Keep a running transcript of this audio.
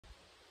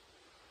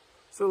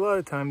So a lot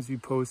of times we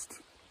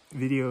post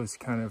videos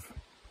kind of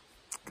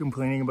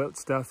complaining about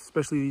stuff,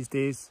 especially these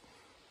days,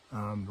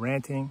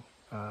 ranting,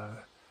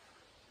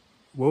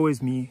 woe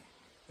is me,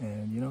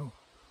 and you know,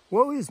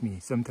 woe is me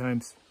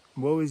sometimes,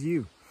 woe is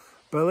you.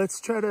 But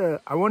let's try to,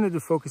 I wanted to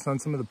focus on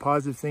some of the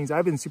positive things.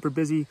 I've been super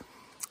busy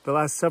the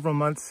last several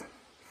months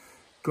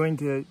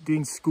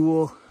doing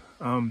school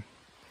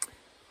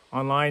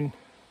online.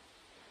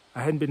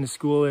 I hadn't been to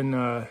school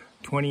in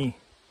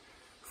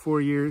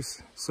 24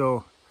 years,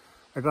 so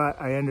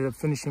I ended up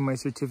finishing my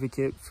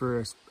certificate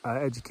for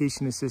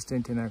education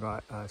assistant, and I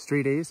got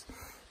straight A's.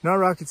 Not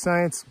rocket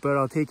science, but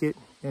I'll take it,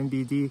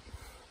 NBD,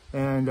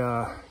 and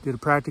did a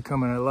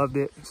practicum and I loved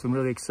it, so I'm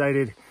really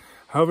excited.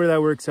 However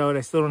that works out,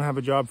 I still don't have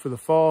a job for the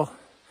fall,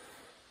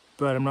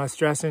 but I'm not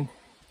stressing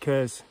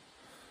because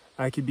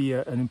I could be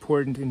an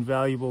important and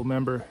valuable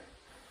member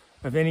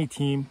of any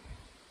team,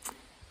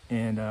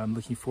 and I'm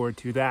looking forward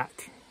to that.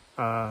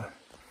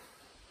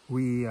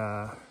 We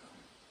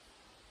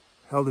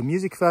held a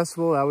music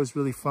festival. That was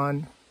really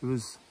fun. It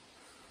was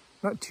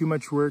not too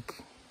much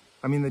work.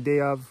 I mean, the day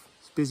of,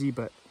 it's busy,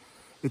 but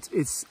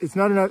it's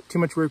not enough, too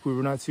much work. We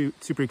were not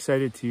super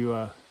excited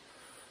to,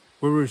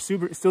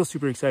 still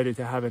super excited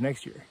to have it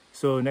next year.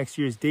 So next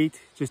year's date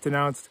just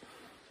announced,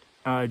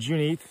 June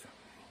 8th,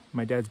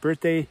 my dad's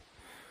birthday.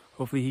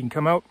 Hopefully he can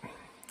come out.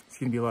 It's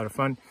gonna be a lot of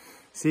fun.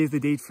 Save the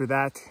date for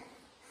that.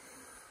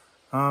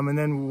 And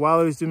then while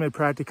I was doing my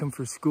practicum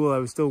for school, I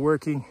was still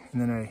working,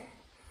 and then I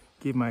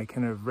gave my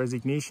kind of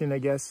resignation, I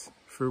guess,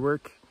 for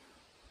work.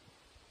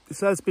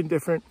 So that's been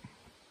different,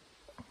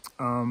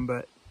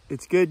 but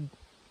it's good.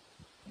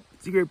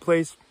 It's a great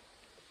place.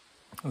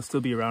 I'll still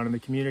be around in the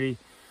community,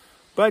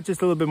 but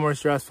just a little bit more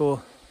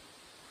stressful,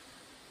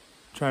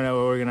 trying to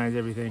organize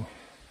everything.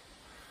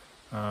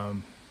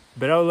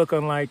 But outlook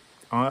on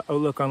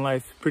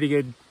life, pretty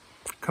good.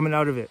 Coming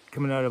out of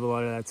a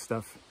lot of that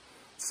stuff.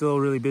 Still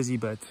really busy,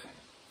 but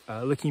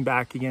looking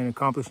back again,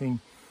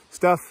 accomplishing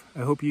stuff. I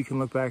hope you can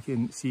look back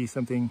and see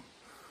something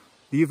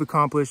that you've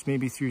accomplished,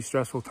 maybe through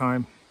stressful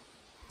time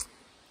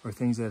or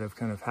things that have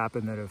kind of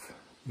happened that have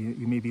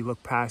you maybe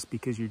look past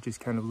because you're just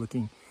kind of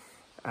looking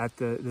at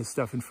the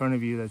stuff in front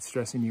of you that's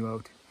stressing you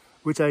out,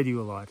 which I do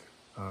a lot.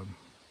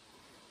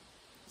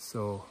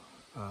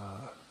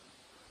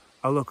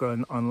 Outlook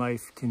on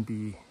life can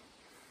be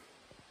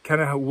kind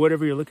of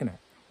whatever you're looking at.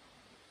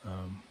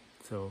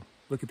 So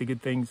look at the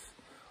good things,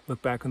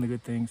 look back on the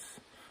good things.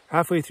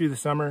 Halfway through the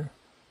summer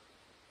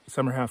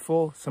half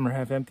full, summer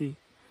half empty.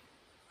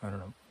 I don't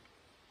know.